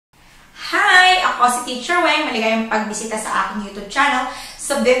Hi! Ako si Teacher Weng. Maligayang pagbisita sa aking YouTube channel.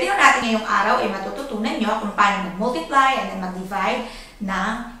 Sa video natin ngayong araw ay matututunan nyo kung paano mag-multiply and then mag-divide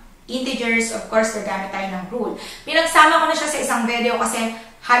ng integers. Of course, gagamit tayo ng rule. Pinagsama ko na siya sa isang video kasi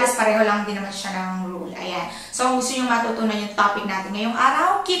halos pareho lang din naman siya ng rule. Ayan. So, kung gusto nyo matutunan yung topic natin ngayong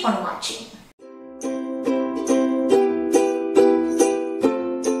araw, keep on watching.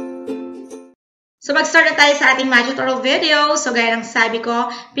 So, mag-start na tayo sa ating magic tutorial video. So, gaya ng sabi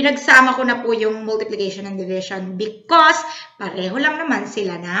ko, pinagsama ko na po yung multiplication and division because pareho lang naman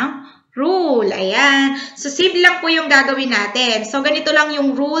sila ng rule. Ayan. So, simple lang po yung gagawin natin. So, ganito lang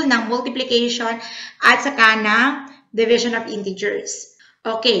yung rule ng multiplication at saka ng division of integers.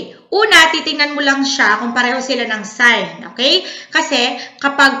 Okay. Una, titingnan mo lang siya kung pareho sila ng sign. Okay? Kasi,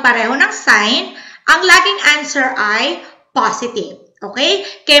 kapag pareho ng sign, ang laging answer ay positive. Okay?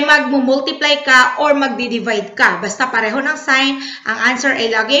 Kaya mag-multiply ka or magdi-divide ka. Basta pareho ng sign, ang answer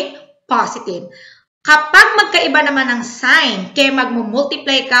ay laging positive. Kapag magkaiba naman ng sign, kaya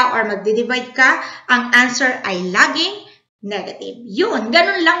mag-multiply ka or magdi-divide ka, ang answer ay laging negative. Yun,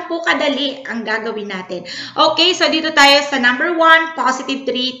 ganun lang po kadali ang gagawin natin. Okay, so dito tayo sa number 1, positive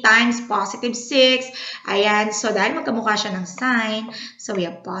 3 times positive 6. Ayan, so dahil magkamukha siya ng sign, so we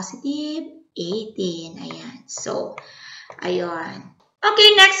have positive 18. Ayan, so ayun. Okay,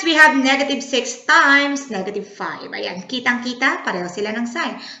 next we have negative 6 times negative 5. Ayan, kitang-kita, pareho sila ng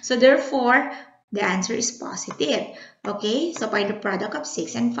sign. So, therefore, the answer is positive. Okay, so find the product of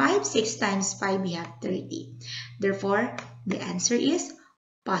 6 and 5. 6 times 5, we have 30. Therefore, the answer is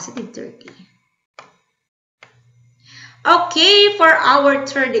positive 30. Okay, for our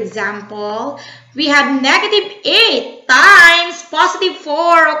third example, we have negative 8 times positive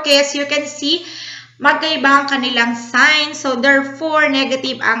 4. Okay, as you can see, magkaiba ang kanilang sign. So, therefore,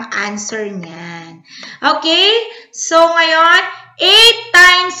 negative ang answer niyan. Okay? So, ngayon, 8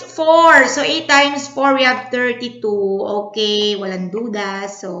 times 4. So, 8 times 4, we have 32. Okay? Walang duda.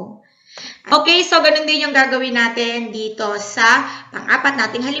 So, okay. So, ganun din yung gagawin natin dito sa pang-apat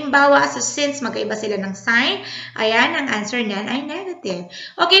nating halimbawa. So, since magkaiba sila ng sign, ayan, ang answer niyan ay negative.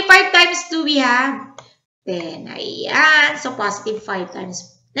 Okay, 5 times 2, we have 10. Ayan. So, positive 5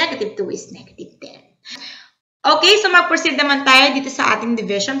 times negative 2 is negative 10. Okay, so mag-proceed naman tayo dito sa ating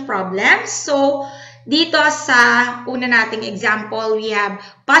division problem. So, dito sa una nating example, we have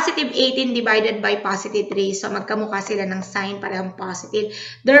positive 18 divided by positive 3. So, magkamukha sila ng sign, parehong positive.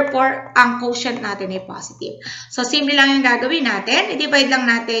 Therefore, ang quotient natin ay positive. So, simple lang yung gagawin natin. I-divide lang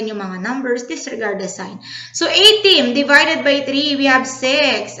natin yung mga numbers, disregard the sign. So, 18 divided by 3, we have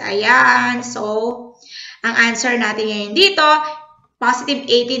 6. Ayan. So, ang answer natin ngayon dito, positive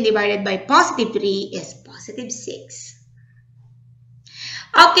 18 divided by positive 3 is positive 6.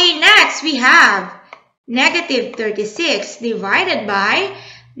 Okay, next we have negative 36 divided by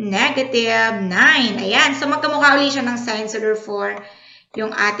negative 9. Ayan, so magkamukha ulit siya ng sign, so therefore,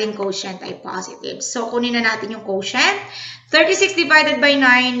 yung ating quotient ay positive. So, kunin na natin yung quotient. 36 divided by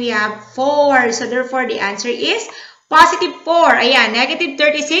 9, we have 4. So, therefore, the answer is positive 4. Ayan, negative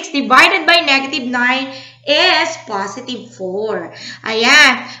 36 divided by negative 9 is positive 4.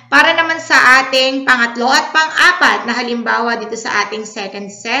 Ayan. Para naman sa ating pangatlo at pang-apat na halimbawa dito sa ating second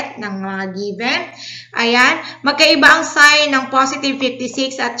set ng mga given. Ayan. Magkaiba ang sign ng positive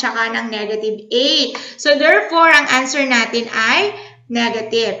 56 at saka ng negative 8. So, therefore, ang answer natin ay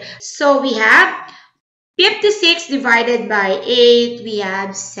negative. So, we have 56 divided by 8. We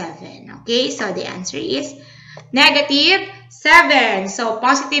have 7. Okay. So, the answer is negative 7. So,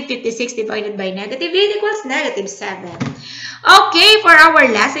 positive 56 divided by negative 8 equals negative 7. Okay, for our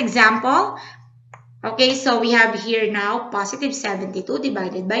last example, okay, so we have here now positive 72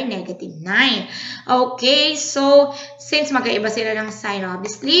 divided by negative 9. Okay, so since magkaiba sila ng sign,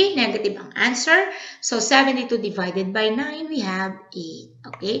 obviously, negative ang answer. So, 72 divided by 9, we have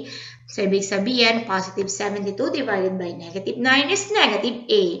 8. Okay, so ibig sabihin, positive 72 divided by negative 9 is negative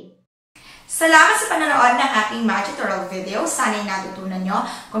 8. Salamat sa panonood ng aking magic tutorial video. Sana'y natutunan nyo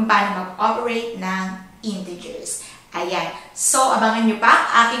kung paano mag-operate ng integers. Ayan. So, abangan nyo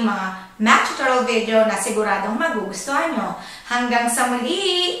pa ang aking mga magic tutorial video na siguradong magugustuhan nyo. Hanggang sa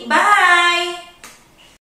muli! Bye!